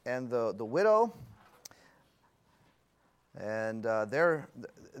and the widow, and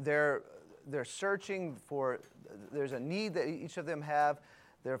they're searching for. There's a need that each of them have.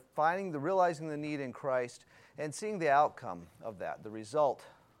 They're realizing the need in Christ, and seeing the outcome of that, the result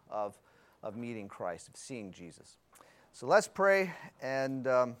of meeting Christ, of seeing Jesus. So let's pray and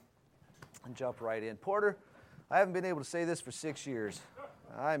jump right in. Porter, I haven't been able to say this for 6 years.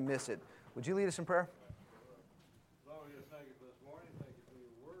 I miss it. Would you lead us in prayer? Lord, we just thank you for this morning. Thank you for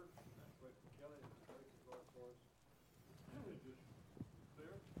your word. I pray for Kelly and the church, Lord, for us. It's just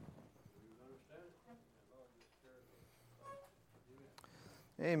clear. We understand it. And Lord, just share it with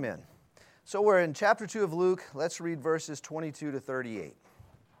us. Amen. So we're in chapter 2 of Luke. Let's read verses 22 to 38.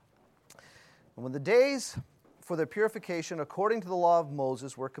 And when the days for their purification according to the law of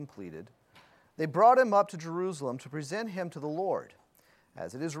Moses were completed, they brought him up to Jerusalem to present him to the Lord.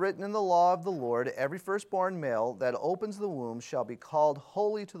 As it is written in the law of the Lord, every firstborn male that opens the womb shall be called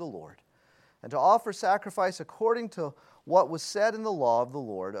holy to the Lord. And to offer sacrifice according to what was said in the law of the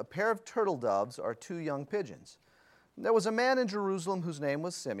Lord, a pair of turtle doves or 2 young pigeons. And there was a man in Jerusalem whose name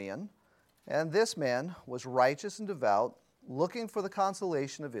was Simeon, and this man was righteous and devout, looking for the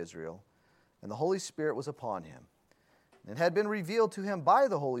consolation of Israel, and the Holy Spirit was upon him. It had been revealed to him by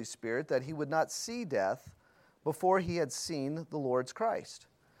the Holy Spirit that he would not see death before he had seen the Lord's Christ.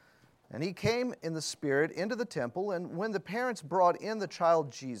 And he came in the Spirit into the temple, and when the parents brought in the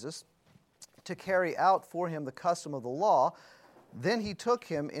child Jesus to carry out for him the custom of the law, then he took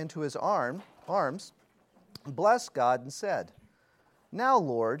him into his arms, blessed God, and said, Now,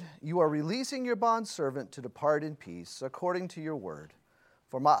 Lord, you are releasing your bondservant to depart in peace, according to your word.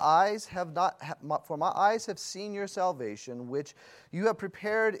 For my eyes have seen your salvation, which you have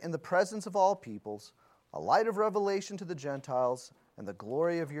prepared in the presence of all peoples, a light of revelation to the Gentiles, and the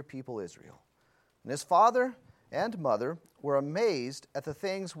glory of your people Israel. And his father and mother were amazed at the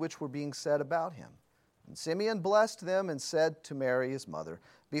things which were being said about him. And Simeon blessed them and said to Mary his mother,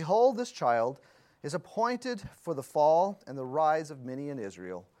 Behold, this child is appointed for the fall and the rise of many in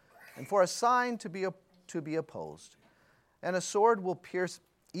Israel, and for a sign to be opposed. And a sword will pierce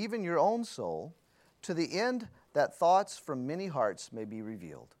even your own soul, to the end that thoughts from many hearts may be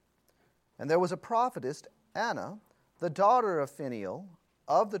revealed. And there was a prophetess, Anna, the daughter of Phanuel,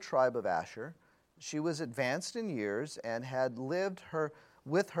 of the tribe of Asher. She was advanced in years and had lived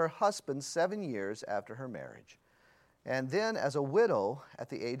with her husband 7 years after her marriage, and then as a widow at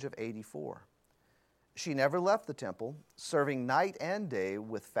the age of 84. She never left the temple, serving night and day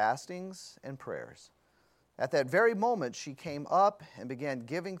with fastings and prayers. At that very moment, she came up and began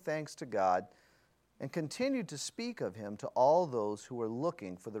giving thanks to God and continued to speak of him to all those who were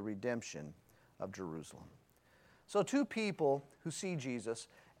looking for the redemption of Jerusalem. So 2 people who see Jesus,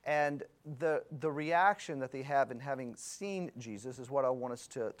 and the reaction that they have in having seen Jesus is what I want us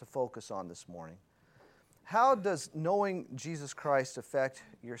to focus on this morning. How does knowing Jesus Christ affect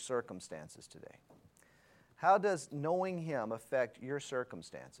your circumstances today? How does knowing him affect your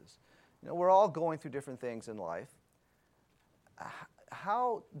circumstances? You know, we're all going through different things in life.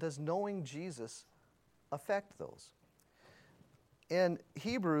 How does knowing Jesus affect those? In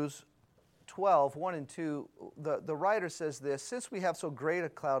Hebrews 12, 1 and 2, the writer says this, Since we have so great a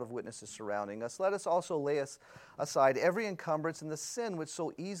cloud of witnesses surrounding us, let us also lay aside every encumbrance and the sin which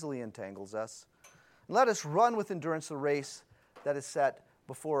so easily entangles us. And let us run with endurance the race that is set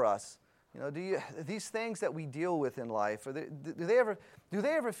before us. You know, these things that we deal with in life, do they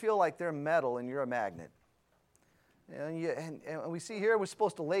ever feel like they're metal and you're a magnet? And we see here we're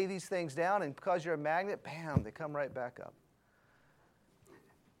supposed to lay these things down, and because you're a magnet, bam, they come right back up.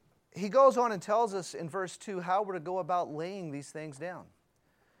 He goes on and tells us in verse 2 how we're to go about laying these things down.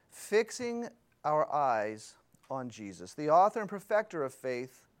 Fixing our eyes on Jesus, the author and perfecter of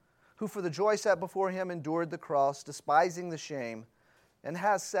faith, who for the joy set before him endured the cross, despising the shame, and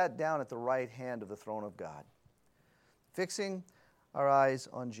has sat down at the right hand of the throne of God. Fixing our eyes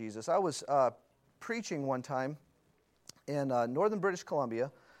on Jesus. I was preaching one time in northern British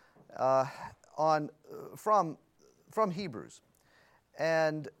Columbia from Hebrews.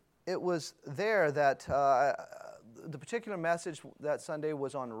 And it was there that the particular message that Sunday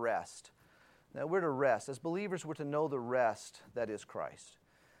was on rest. That we're to rest. As believers, we're to know the rest that is Christ.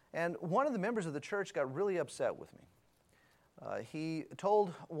 And one of the members of the church got really upset with me. He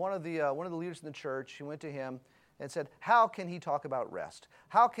told one of the leaders in the church, he went to him and said, how can he talk about rest?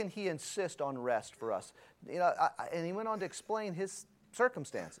 How can he insist on rest for us? You know, and he went on to explain his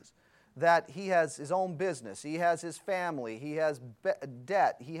circumstances, that he has his own business, he has his family, he has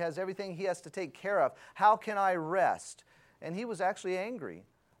debt, he has everything he has to take care of. How can I rest? And he was actually angry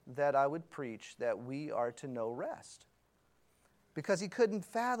that I would preach that we are to know rest. because he couldn't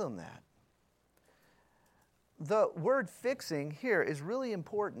fathom that. The word fixing here is really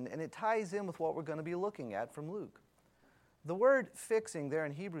important, and it ties in with what we're going to be looking at from Luke. The word fixing there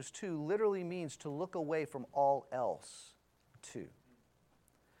in Hebrews 2 literally means to look away from all else to.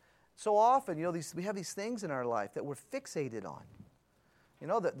 So often, we have these things in our life that we're fixated on.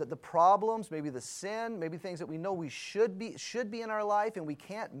 The problems, maybe the sin, maybe things that we know we should be in our life, and we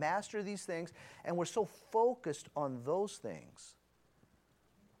can't master these things, and we're so focused on those things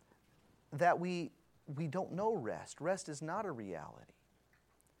that we don't know rest. Rest is not a reality.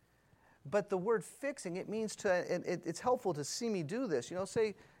 But the word fixing, it means to, and it's helpful to see me do this.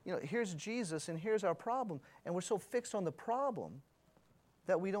 Say, here's Jesus and here's our problem. And we're so fixed on the problem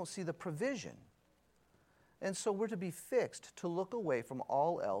that we don't see the provision. And so we're to be fixed, to look away from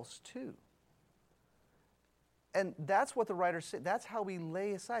all else too. And that's what the writer said. That's how we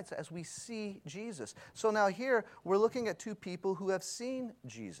lay aside, so as we see Jesus. So now here, we're looking at two people who have seen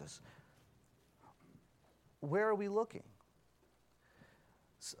Jesus. Where are we looking?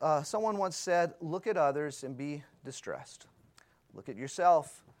 Someone once said, look at others and be distressed. Look at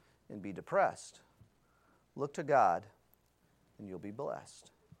yourself and be depressed. Look to God and you'll be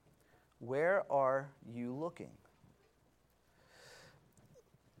blessed. Where are you looking?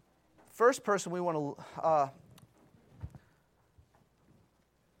 First person we want to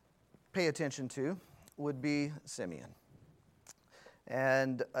pay attention to would be Simeon.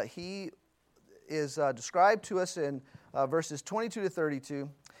 And he is described to us in verses 22 to 32.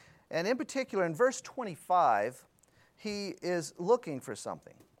 And in particular, in verse 25, he is looking for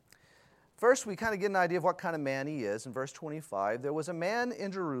something. First, we kind of get an idea of what kind of man he is. In verse 25, there was a man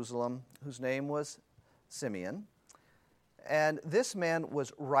in Jerusalem whose name was Simeon. And this man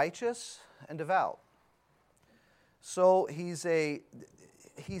was righteous and devout. So he's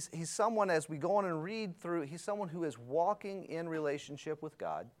someone, as we go on and read through, he's someone who is walking in relationship with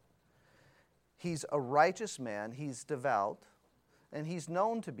God. He's a righteous man, he's devout, and he's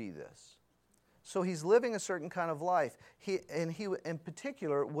known to be this. So he's living a certain kind of life. He in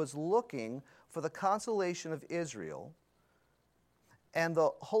particular was looking for the consolation of Israel, and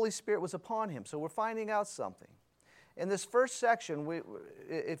the Holy Spirit was upon him. So we're finding out something. In this first section,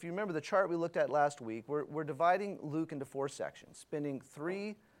 if you remember the chart we looked at last week, we're dividing Luke into 4 sections, spending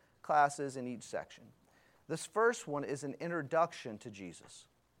 3 classes in each section. This first one is an introduction to Jesus.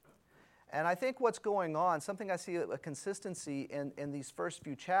 And I think what's going on, something I see a consistency in these first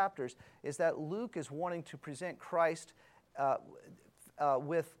few chapters, is that Luke is wanting to present Christ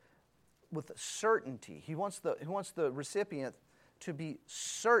with certainty. He wants the recipient to be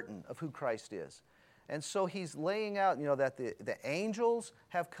certain of who Christ is. And so he's laying out, that the angels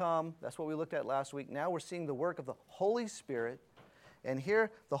have come. That's what we looked at last week. Now we're seeing the work of the Holy Spirit. And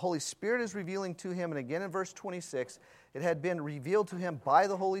here the Holy Spirit is revealing to him. And again in verse 26, it had been revealed to him by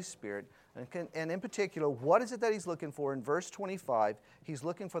the Holy Spirit. And in particular, what is it that he's looking for? In verse 25, he's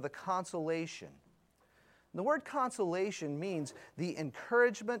looking for the consolation. And the word consolation means the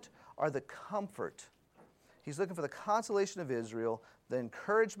encouragement or the comfort. He's looking for the consolation of Israel, the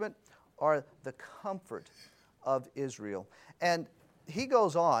encouragement or the comfort of Israel. And he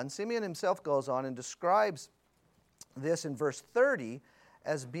goes on, Simeon himself goes on and describes this in verse 30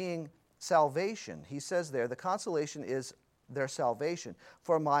 as being salvation. He says there, the consolation is their salvation.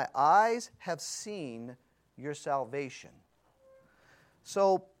 For my eyes have seen your salvation.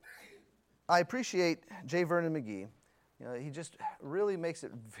 So I appreciate J. Vernon McGee. He just really makes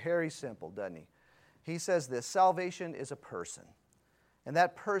it very simple, doesn't he? He says this, salvation is a person, and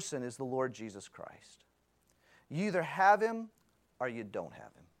that person is the Lord Jesus Christ. You either have him or you don't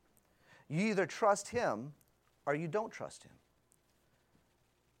have him. You either trust him or you don't trust him.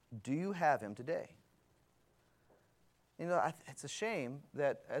 Do you have him today? It's a shame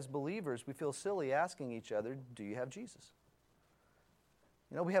that as believers we feel silly asking each other, do you have Jesus?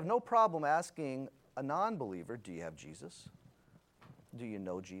 We have no problem asking a non-believer, do you have Jesus? Do you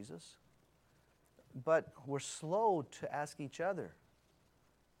know Jesus? But we're slow to ask each other,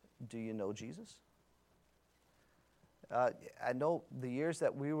 do you know Jesus? I know the years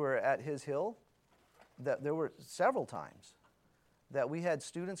that we were at His Hill, that there were several times that we had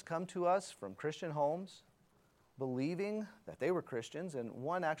students come to us from Christian homes believing that they were Christians, and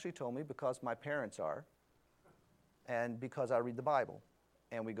one actually told me because my parents are, and because I read the Bible,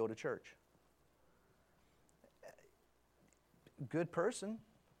 and we go to church. Good person,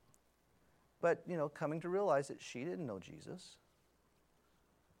 but, coming to realize that she didn't know Jesus.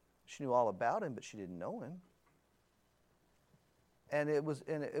 She knew all about him, but she didn't know him. And it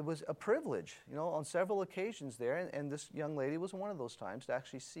was a privilege, on several occasions there, and this young lady was one of those times to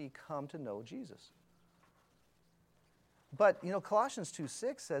actually come to know Jesus. But, Colossians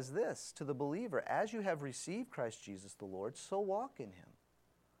 2:6 says this, to the believer, as you have received Christ Jesus the Lord, so walk in him.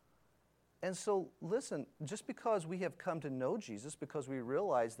 And so, listen, just because we have come to know Jesus, because we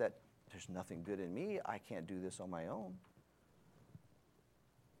realize that there's nothing good in me, I can't do this on my own,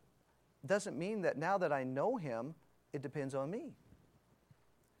 doesn't mean that now that I know him, it depends on me.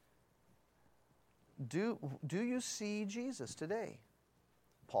 Do you see Jesus today?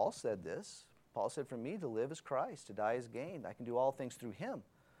 Paul said this. Paul said, for me to live is Christ, to die is gain. I can do all things through him.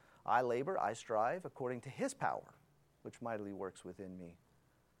 I labor, I strive according to his power, which mightily works within me.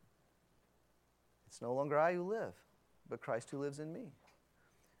 It's no longer I who live, but Christ who lives in me.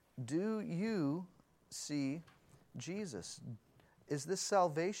 Do you see Jesus? Is this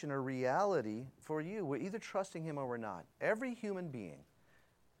salvation a reality for you? We're either trusting him or we're not. Every human being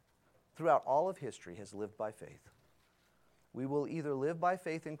throughout all of history has lived by faith. We will either live by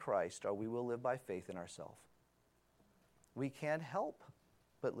faith in Christ or we will live by faith in ourselves. We can't help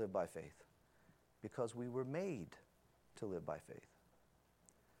but live by faith because we were made to live by faith.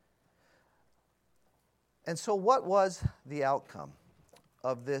 And so what was the outcome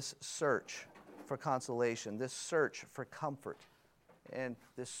of this search for consolation, this search for comfort, and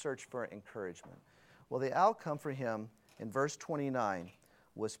this search for encouragement? Well, the outcome for him in verse 29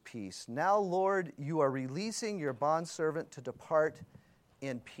 was peace. Now, Lord, you are releasing your bondservant to depart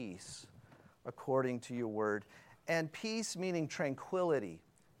in peace, according to your word. And peace meaning tranquility,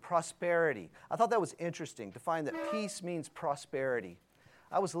 prosperity. I thought that was interesting to find that peace means prosperity.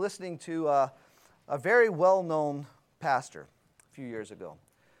 I was listening to a very well-known pastor a few years ago,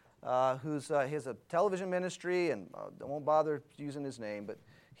 he has a television ministry, and I won't bother using his name, but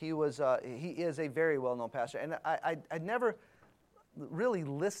he is a very well-known pastor. And I'd never really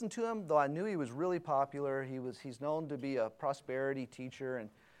listened to him, though I knew he was really popular. He's known to be a prosperity teacher, and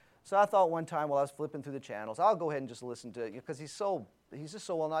so I thought one time while I was flipping through the channels, I'll go ahead and just listen to it because he's just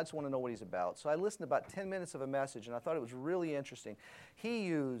so well known. I just want to know what he's about. So I listened to about 10 minutes of a message, and I thought it was really interesting. He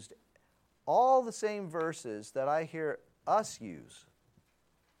used all the same verses that I hear us use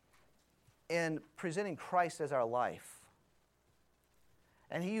in presenting Christ as our life.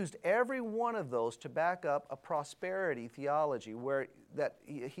 And he used every one of those to back up a prosperity theology where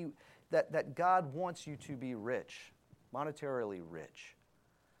that God wants you to be rich, monetarily rich.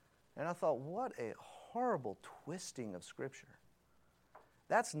 And I thought, what a horrible twisting of Scripture.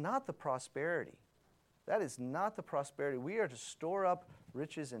 That's not the prosperity. That is not the prosperity. We are to store up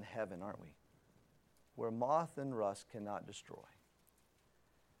riches in heaven, aren't we? Where moth and rust cannot destroy.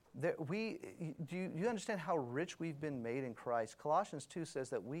 Do you understand how rich we've been made in Christ? Colossians 2 says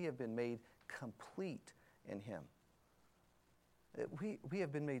that we have been made complete in him. We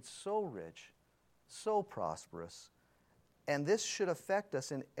have been made so rich, so prosperous, and this should affect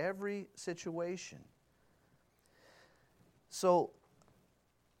us in every situation. So,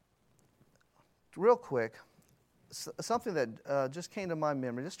 real quick, something that just came to my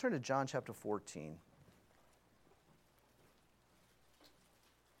memory. Just turn to John chapter 14.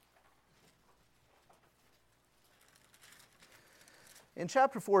 In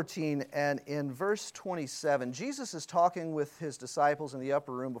chapter 14 and in verse 27, Jesus is talking with his disciples in the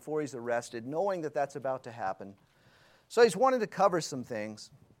upper room before he's arrested, knowing that that's about to happen. So he's wanting to cover some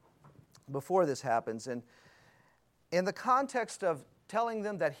things before this happens. And in the context of telling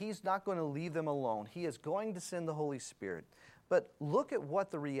them that he's not going to leave them alone, he is going to send the Holy Spirit. But look at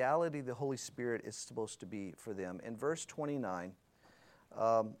what the reality of the Holy Spirit is supposed to be for them. In verse 29,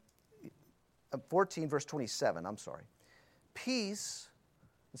 14, verse 27, I'm sorry. Peace,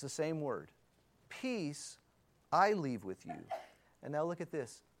 it's the same word. Peace I leave with you. And now look at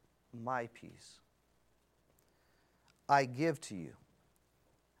this. My peace I give to you.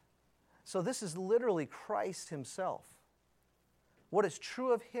 So this is literally Christ himself. What is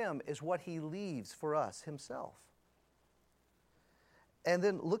true of him is what he leaves for us himself. And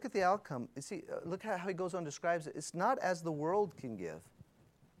then look at the outcome. You see, look how he goes on and describes it. It's not as the world can give,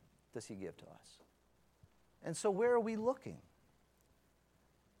 does he give to us. And so where are we looking?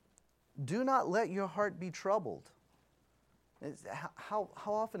 Do not let your heart be troubled. How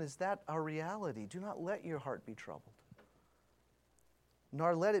often is that our reality? Do not let your heart be troubled.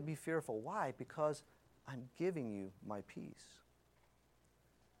 Nor let it be fearful. Why? Because I'm giving you my peace.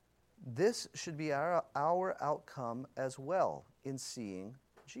 This should be our outcome as well in seeing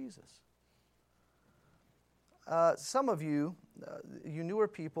Jesus. Some of you, you newer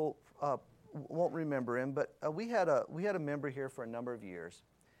people, won't remember him, but we had a member here for a number of years.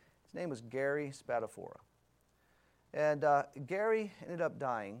 His name was Gary Spadafora. And Gary ended up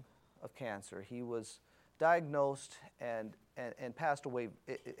dying of cancer. He was diagnosed and passed away.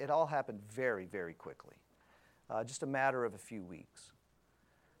 It all happened very, very quickly. just a matter of a few weeks.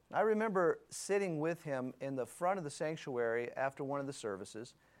 I remember sitting with him in the front of the sanctuary after one of the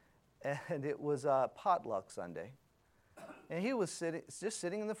services, and it was potluck Sunday. And he was just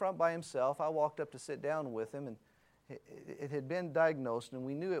sitting in the front by himself. I walked up to sit down with him, and it had been diagnosed, and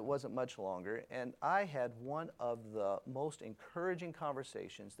we knew it wasn't much longer. And I had one of the most encouraging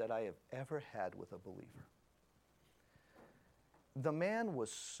conversations that I have ever had with a believer. The man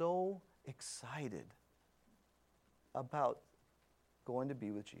was so excited about going to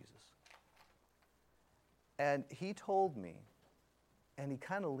be with Jesus. And he told me, and he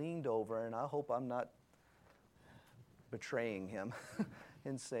kind of leaned over, and I hope I'm not betraying him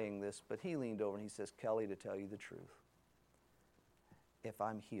in saying this, but he leaned over and he says, Kelly, to tell you the truth, if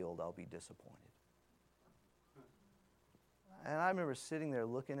I'm healed, I'll be disappointed. And I remember sitting there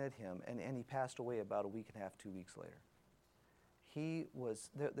looking at him, and he passed away about a week and a half, 2 weeks later.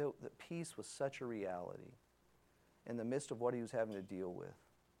 The peace was such a reality in the midst of what he was having to deal with.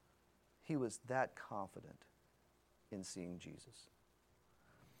 He was that confident in seeing Jesus.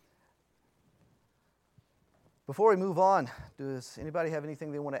 Before we move on, does anybody have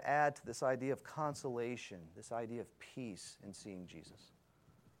anything they want to add to this idea of consolation, this idea of peace in seeing Jesus?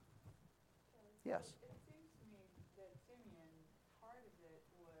 Yes. It seems to me that Simeon, part of it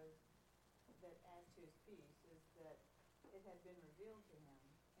was that as to his peace, is that it had been revealed to him,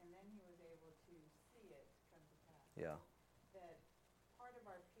 and then he was able to see it come to pass. Yeah. That part of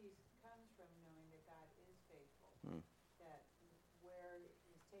our peace comes from knowing that God is faithful. That where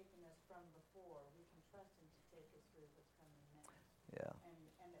he's taken us from before, we can trust him to take us through what's coming next. Yeah.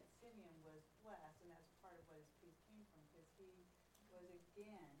 And that Simeon was blessed, and that's part of what his peace came from, because he was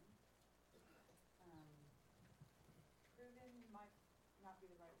again proven, might not be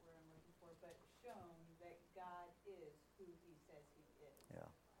the right word I'm looking for, but shown that God is who he says he is. Yeah.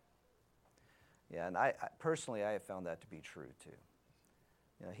 Yeah, and I personally, I have found that to be true too.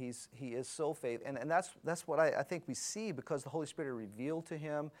 You know, he is so faithful, and that's what I think we see, because the Holy Spirit revealed to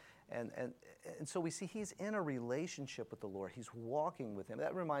him, and so we see he's in a relationship with the Lord. He's walking with him.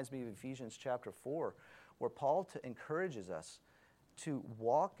 That reminds me of Ephesians chapter 4, where Paul encourages us to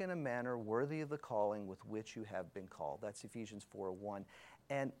walk in a manner worthy of the calling with which you have been called. That's Ephesians 4:1.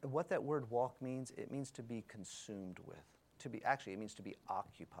 And what that word walk means, it means to be consumed with. It means to be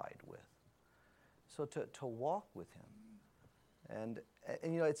occupied with. So to walk with him. And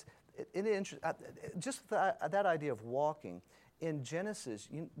you know, it's just that idea of walking. In Genesis,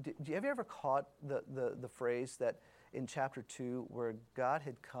 have you ever caught the phrase that in chapter 2 where God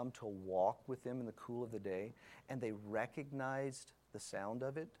had come to walk with them in the cool of the day, and they recognized the sound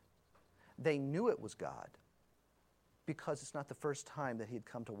of it? They knew it was God, because it's not the first time that he had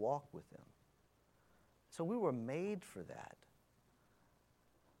come to walk with them. So we were made for that.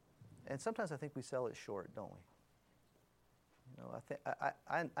 And sometimes I think we sell it short, don't we? You know,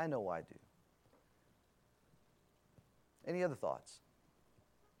 I know I do. Any other thoughts?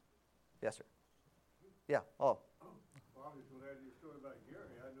 Yes, sir. Yeah. Oh. Well, I'm just going to add your story about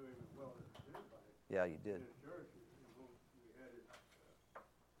Gary. I knew him as well as anybody. Yeah, you did. In his church, we had it,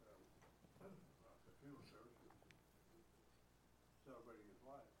 the funeral service, celebrating his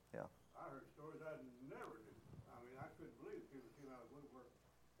life. Yeah. I heard stories I never knew. I mean, I couldn't believe people came out of woodwork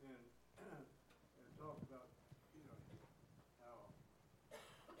and talked about, you know, how he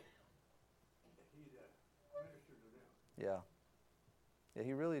ministered to them. Yeah. Yeah,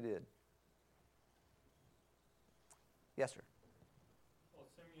 he really did. Yes, sir. Well,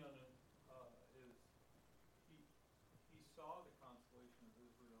 Simeon he saw the consolation of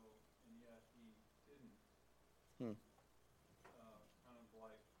Israel, and yet he didn't. Kind of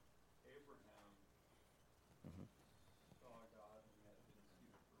like Abraham saw God and yet didn't see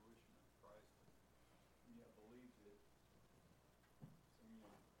the fruition of Christ, and yet believed it.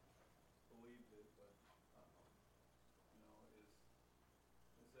 Simeon believed it, but you know,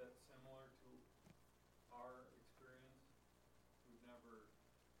 is that similar to our experience? We've never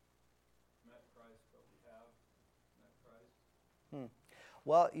met Christ, but we have met Christ.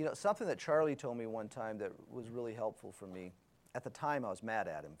 Well, you know, something that Charlie told me one time that was really helpful for me. At the time, I was mad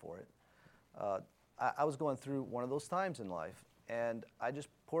at him for it. I was going through one of those times in life, and I just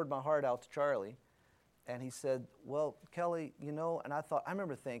poured my heart out to Charlie, and he said, well, Kelly, you know, and I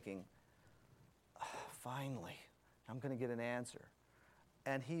remember thinking, finally, I'm going to get an answer.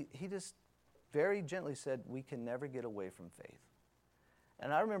 And he just very gently said, we can never get away from faith.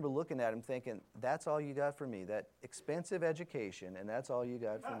 And I remember looking at him thinking, that's all you got for me, that expensive education, and that's all you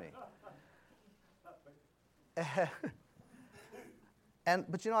got for me.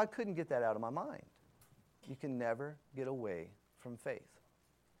 But you know, I couldn't get that out of my mind. You can never get away from faith.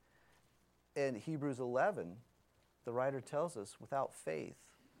 In Hebrews 11, the writer tells us without faith,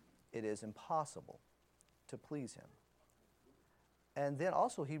 it is impossible to please him. And then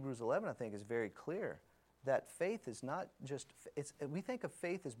also Hebrews 11, I think, is very clear that faith is not just, we think of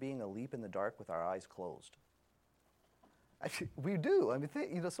faith as being a leap in the dark with our eyes closed. We do. I mean,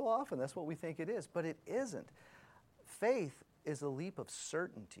 so often that's what we think it is, but it isn't. Faith is a leap of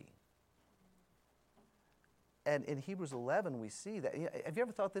certainty. And in Hebrews 11, we see that. Have you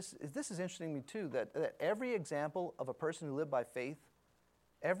ever thought this? This is interesting to me too, that every example of a person who lived by faith,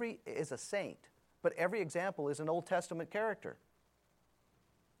 is a saint, but every example is an Old Testament character.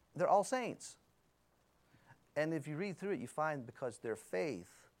 They're all saints. And if you read through it, you find because their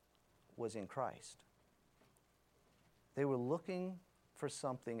faith was in Christ. They were looking for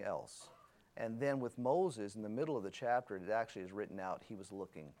something else. And then with Moses, in the middle of the chapter, it actually is written out, he was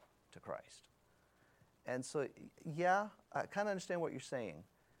looking to Christ. And so, yeah, I kind of understand what you're saying,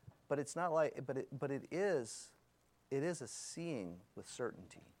 but it's not like, but it is a seeing with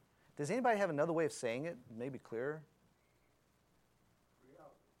certainty. Does anybody have another way of saying it? Maybe clearer?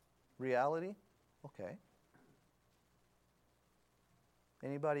 Reality? Okay.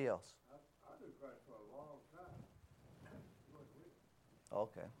 Anybody else? I knew Christ for a long time. He wasn't real.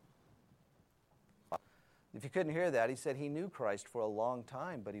 Okay. If you couldn't hear that, he said he knew Christ for a long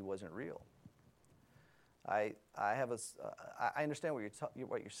time, but he wasn't real. I understand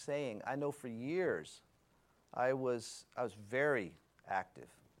what you're saying. I know for years I was very active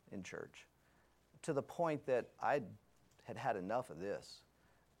in church, to the point that I had had enough of this,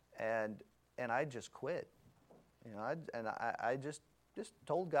 and I just quit. I just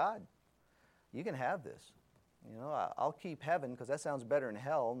told God, you can have this. I'll keep heaven because that sounds better than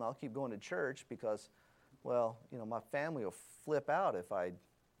hell, and I'll keep going to church because, well, my family will flip out if I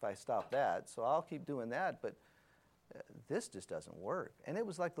stop that. So I'll keep doing that, but this just doesn't work. And it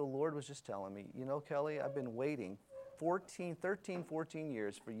was like the Lord was just telling me, Kelly, I've been waiting 13, 14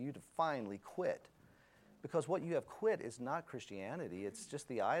 years for you to finally quit. Because what you have quit is not Christianity. It's just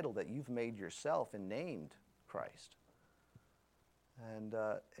the idol that you've made yourself and named Christ. And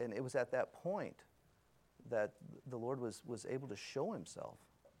it was at that point that the Lord was able to show himself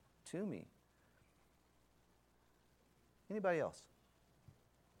to me. Anybody else?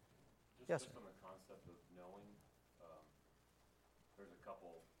 Yes, Just on the concept of knowing, there's a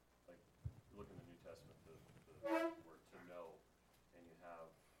couple, like, you look in the New Testament, the word to know, and you have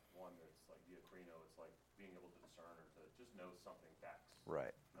one that's like diakrino, it's like being able to discern or to just know something, facts.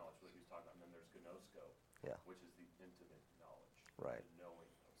 Right. Knowledge, what he was talking about. And then there's gnosko, which is the intimate knowledge. Right. The knowing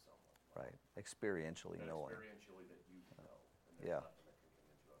of someone. Right. Experientially That knowing. experientially that you know, and there's nothing that can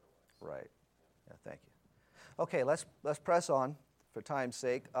convince you otherwise. Right. Yeah, thank you. Okay, let's press on for time's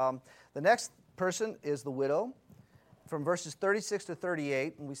sake. The next person is the widow, from verses 36 to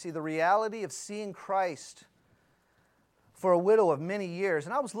 38, and we see the reality of seeing Christ for a widow of many years.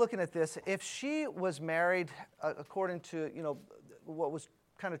 And I was looking at this. If she was married according to what was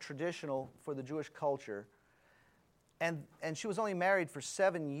kind of traditional for the Jewish culture, and she was only married for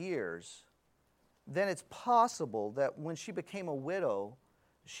 7 years, then it's possible that when she became a widow,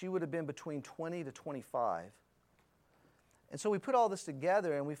 she would have been between 20 to 25. And so we put all this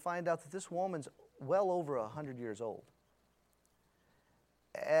together and we find out that this woman's well over 100 years old.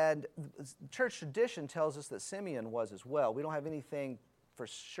 And church tradition tells us that Simeon was as well. We don't have anything for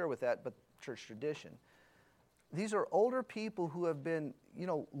sure with that, but church tradition. These are older people who have been,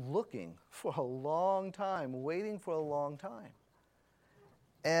 looking for a long time, waiting for a long time.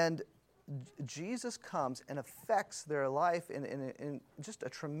 And Jesus comes and affects their life in just a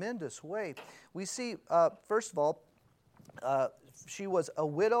tremendous way. We see, first of all, she was a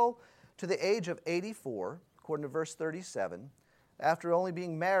widow to the age of 84, according to verse 37, after only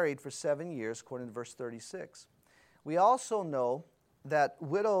being married for 7 years, according to verse 36. We also know that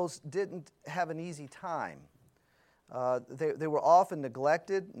widows didn't have an easy time. They were often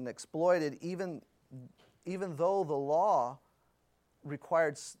neglected and exploited, even though the law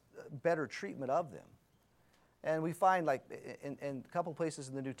required better treatment of them. And we find, like, in a couple places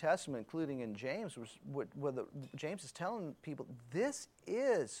in the New Testament, including in James, where James is telling people, this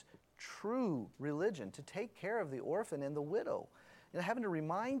is true religion, to take care of the orphan and the widow. Having to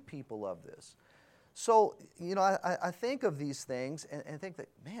remind people of this. So, I think of these things and think that,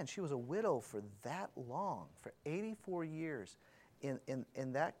 man, she was a widow for that long, for 84 years, in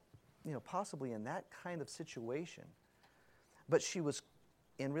that, possibly in that kind of situation. But she was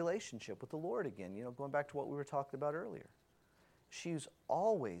in relationship with the Lord again, going back to what we were talking about earlier. She's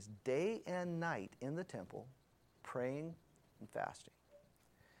always, day and night, in the temple, praying and fasting.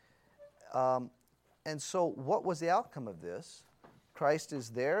 And so what was the outcome of this? Christ is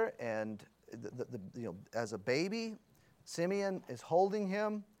there, and as a baby, Simeon is holding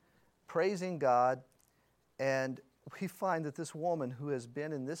him, praising God, and we find that this woman who has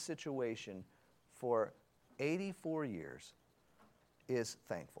been in this situation for 84 years is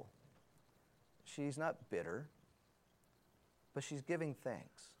thankful. She's not bitter, but she's giving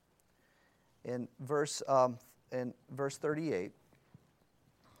thanks. In verse 38,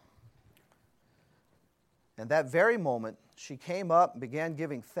 and that very moment she came up and began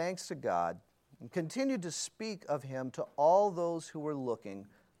giving thanks to God and continued to speak of him to all those who were looking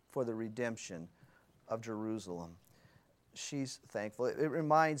for the redemption of Jerusalem. She's thankful. It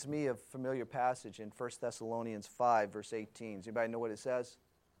reminds me of a familiar passage in 1 Thessalonians 5, verse 18. Does anybody know what it says?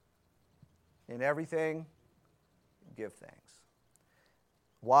 In everything, give thanks.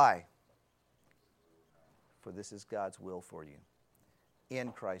 Why? For this is God's will for you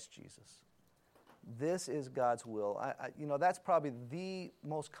in Christ Jesus. This is God's will. That's probably the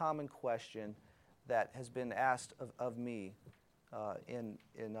most common question that has been asked of me in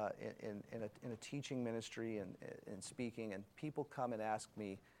a teaching ministry and in speaking, and people come and ask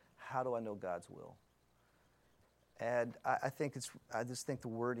me, how do I know God's will? And I just think the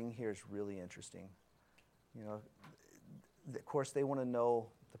wording here is really interesting. Of course, they want to know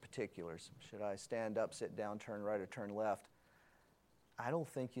the particulars. Should I stand up, sit down, turn right, or turn left? I don't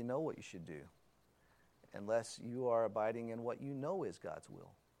think you know what you should do unless you are abiding in what you know is God's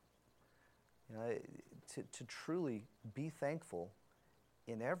will. To truly be thankful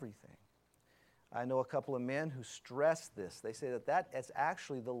in everything. I know a couple of men who stress this. They say that is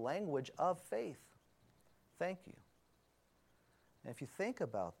actually the language of faith. Thank you. And if you think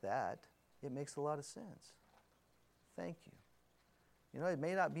about that, it makes a lot of sense. Thank you. It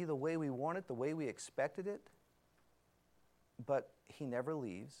may not be the way we want it, the way we expected it, but he never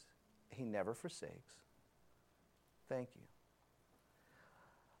leaves. He never forsakes. Thank you.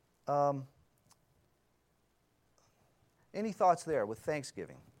 Any thoughts there with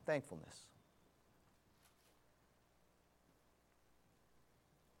thanksgiving, thankfulness?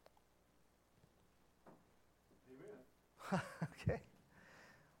 Amen. Okay.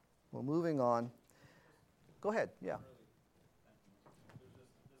 Well, moving on. Go ahead. Yeah. This is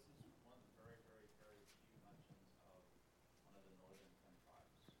one of the very, very, very few mentions of one of the northern 10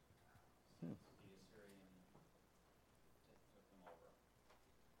 tribes since the Assyrian took them over.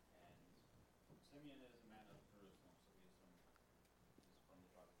 And Simeon is a man of Jerusalem, so we assume he's from the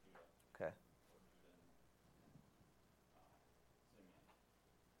tribe of Judah. Okay. Or Judah and Simeon.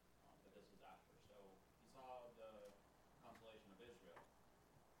 But this is after. So he saw the consolation of Israel,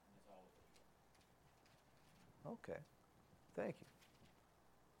 and it's all of Israel. Okay. Thank you.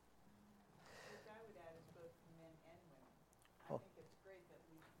 Which I would add is both men and women. I Oh. think it's great that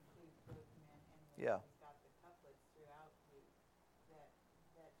we include both men and women. Yeah. We've got the couplets throughout Luke that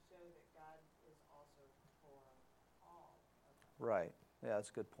show that God is also for all of us. Right. Yeah,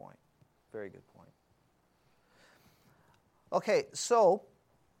 that's a good point. Very good point. Okay, so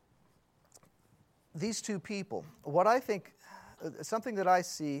these two people, what I think, something that I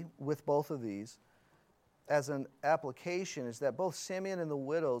see with both of these as an application is that both Simeon and the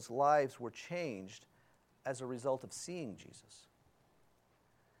widow's lives were changed as a result of seeing Jesus.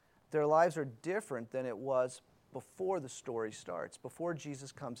 Their lives are different than it was before the story starts, before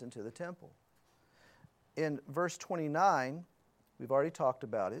Jesus comes into the temple. In verse 29, we've already talked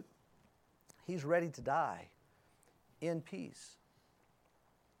about it, he's ready to die in peace.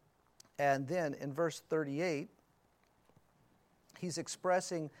 And then in verse 38, he's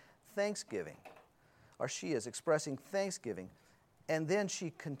expressing thanksgiving, or she is expressing thanksgiving. And then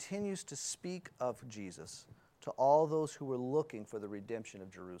she continues to speak of Jesus to all those who were looking for the redemption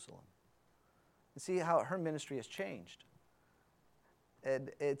of Jerusalem. You see how her ministry has changed. And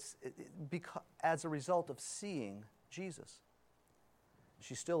it's because, as a result of seeing Jesus.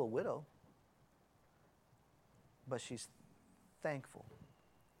 She's still a widow, but she's thankful.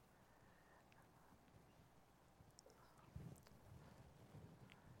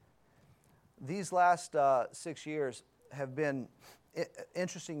 These last 6 years have been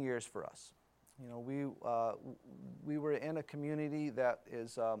interesting years for us. We were in a community that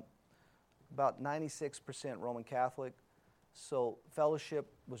is about 96% Roman Catholic, so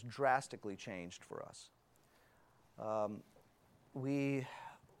fellowship was drastically changed for us. There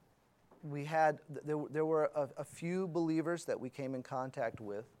were a few believers that we came in contact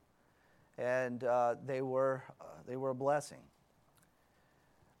with, and they were a blessing.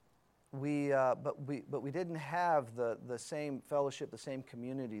 But we didn't have the same fellowship, the same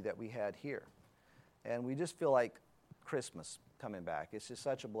community that we had here. And we just feel like Christmas coming back. It's just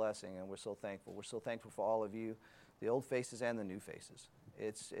such a blessing, and we're so thankful. We're so thankful for all of you, the old faces and the new faces.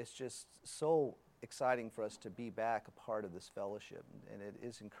 It's just so exciting for us to be back a part of this fellowship, and it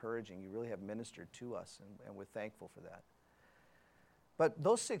is encouraging. You really have ministered to us, and we're thankful for that. But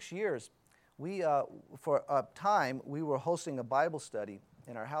those 6 years, we for a time we were hosting a Bible study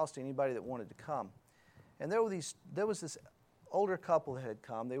in our house to anybody that wanted to come, and there was this older couple that had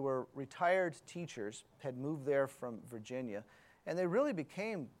come. They were retired teachers, had moved there from Virginia, and they really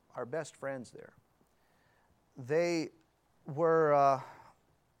became our best friends there. They were.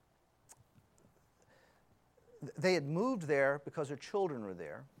 They had moved there because their children were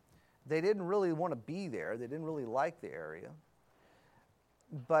there. They didn't really want to be there. They didn't really like the area.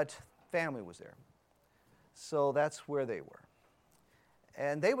 But family was there. So that's where they were.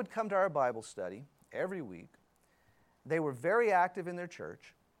 And they would come to our Bible study every week. They were very active in their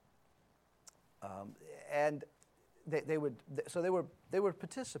church. And they would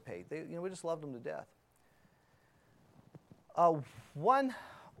participate. We just loved them to death. One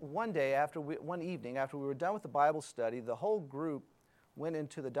evening after we were done with the Bible study, the whole group went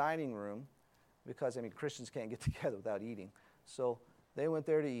into the dining room because, Christians can't get together without eating. So they went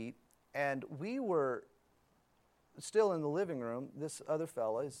there to eat, and we were still in the living room. This other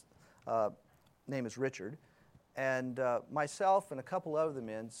fellow, his name is Richard, and myself and a couple other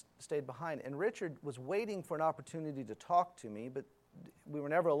men stayed behind. And Richard was waiting for an opportunity to talk to me, but we were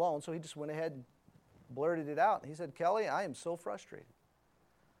never alone, so he just went ahead and blurted it out. He said, "Kelly, I am so frustrated."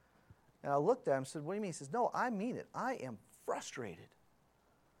 And I looked at him and said, "What do you mean?" He says, "No, I mean it. I am frustrated."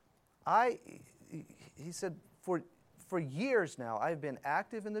 He said, for years now, I've been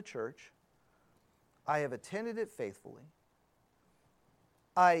active in the church. I have attended it faithfully.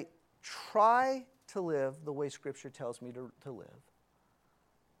 I try to live the way Scripture tells me to live.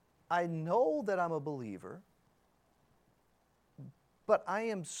 I know that I'm a believer, but I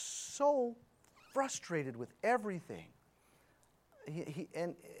am so frustrated with everything. He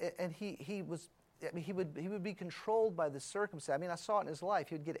would be controlled by the circumstance. I saw it in his life.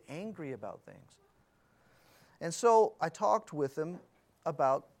 He would get angry about things. And so I talked with him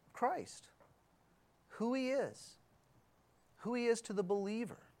about Christ, who he is to the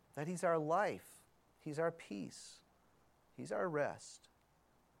believer, that he's our life, he's our peace, he's our rest.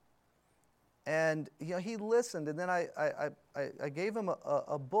 And he listened, and then I gave him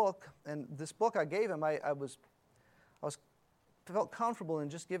a book, and this book I gave him, I felt comfortable in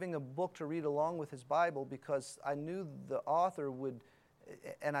just giving a book to read along with his Bible because I knew the author would,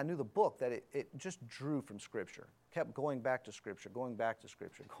 and I knew the book, that it just drew from Scripture, kept going back to Scripture, going back to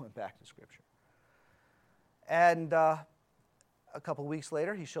Scripture, going back to Scripture. And a couple weeks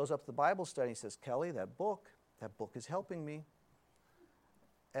later, he shows up at the Bible study. He says, "Kelly, that book is helping me."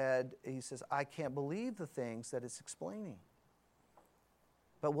 And he says, "I can't believe the things that it's explaining.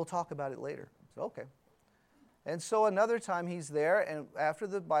 But we'll talk about it later." I said, "Okay." And so another time he's there, and after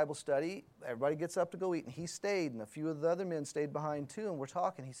the Bible study, everybody gets up to go eat, and he stayed, and a few of the other men stayed behind too, and we're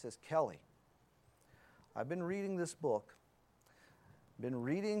talking. He says, "Kelly, I've been reading this book. He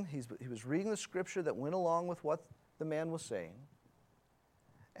was reading the Scripture that went along with what the man was saying.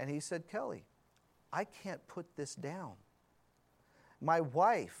 And he said, "Kelly, I can't put this down. My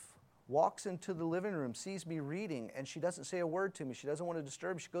wife walks into the living room, sees me reading, and she doesn't say a word to me. She doesn't want to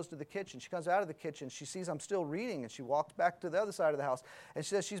disturb me. She goes to the kitchen. She comes out of the kitchen. She sees I'm still reading, and she walks back to the other side of the house. And she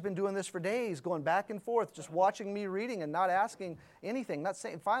says she's been doing this for days, going back and forth, just watching me reading and not asking anything, not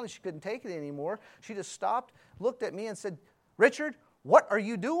saying." Finally, she couldn't take it anymore. She just stopped, looked at me, and said, "Richard, what are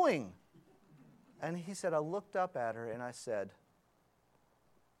you doing?" And he said, I looked up at her, and I said,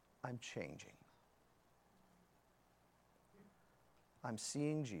 "I'm changing. I'm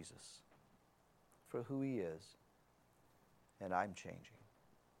seeing Jesus for who he is, and I'm changing."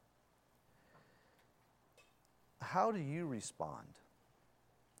 How do you respond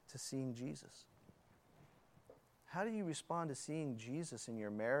to seeing Jesus? How do you respond to seeing Jesus in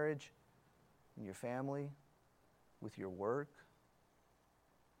your marriage, in your family, with your work?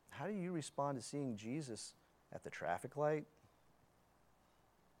 How do you respond to seeing Jesus at the traffic light,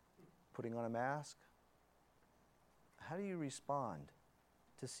 putting on a mask? How do you respond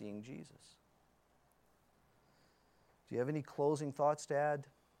to seeing Jesus? Do you have any closing thoughts to add?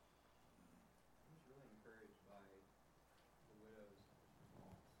 I was really encouraged by the widow's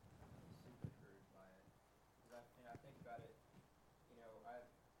response. I was super encouraged by it. And I think about it, over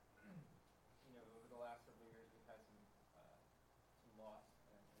the last several years we've had some loss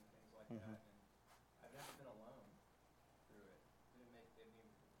and things like that. And I've never been alone through it. It didn't make it any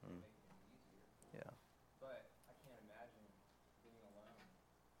easier. Yeah. But I can't imagine being alone.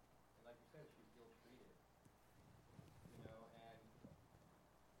 And like you said, she's guilt-treated. And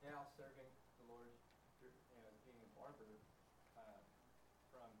now serving the Lord, being a barber,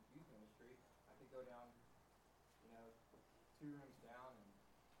 go down, 2 rooms down and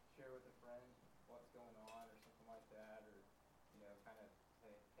share with a friend what's going on or something like that, or, kind of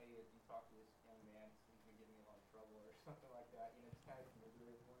say, hey, if you talk to this young man, he's been getting in a lot of trouble or something like that, just kind of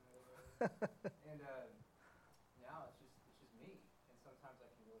commiserate with one another. And now it's just me, and sometimes I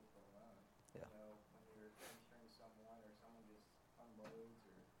can really feel alone. Yeah. When you're mentoring someone or someone just unloads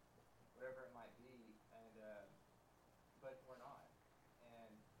or whatever it might be, and but we're not.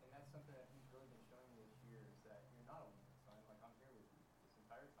 And that's something that he's really been showing me this year, is that you're not alone, son. Like, I'm here with you this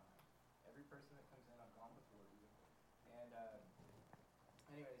entire time. Every person that comes in, I've gone before you. And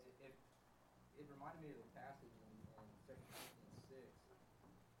anyways, it reminded me of the passage in 2 Corinthians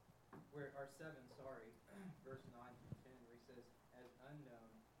 6, where, or 7, sorry, verse 9 through 10, where he says, as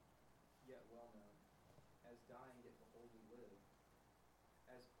unknown, yet well known, as dying, yet beholding live,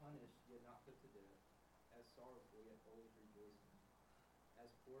 as punished, yet not put to death, as sorrowful, yet always rejoicing,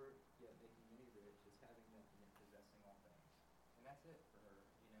 as poor, yet making many rich, as having nothing, yet possessing all things. And that's it for her,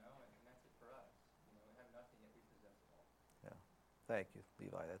 and that's it for us. We have nothing, yet we possess it all. Yeah. Thank you,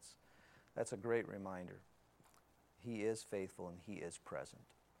 Levi. That's a great reminder. He is faithful and he is present.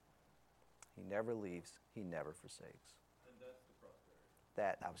 He never leaves. He never forsakes. And that's the prosperity.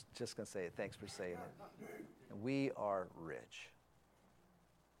 That, I was just going to say it. Thanks for saying it. And we are rich.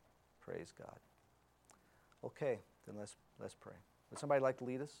 Praise God. Okay, then let's pray. Would somebody like to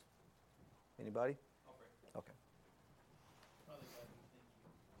lead us? Anybody?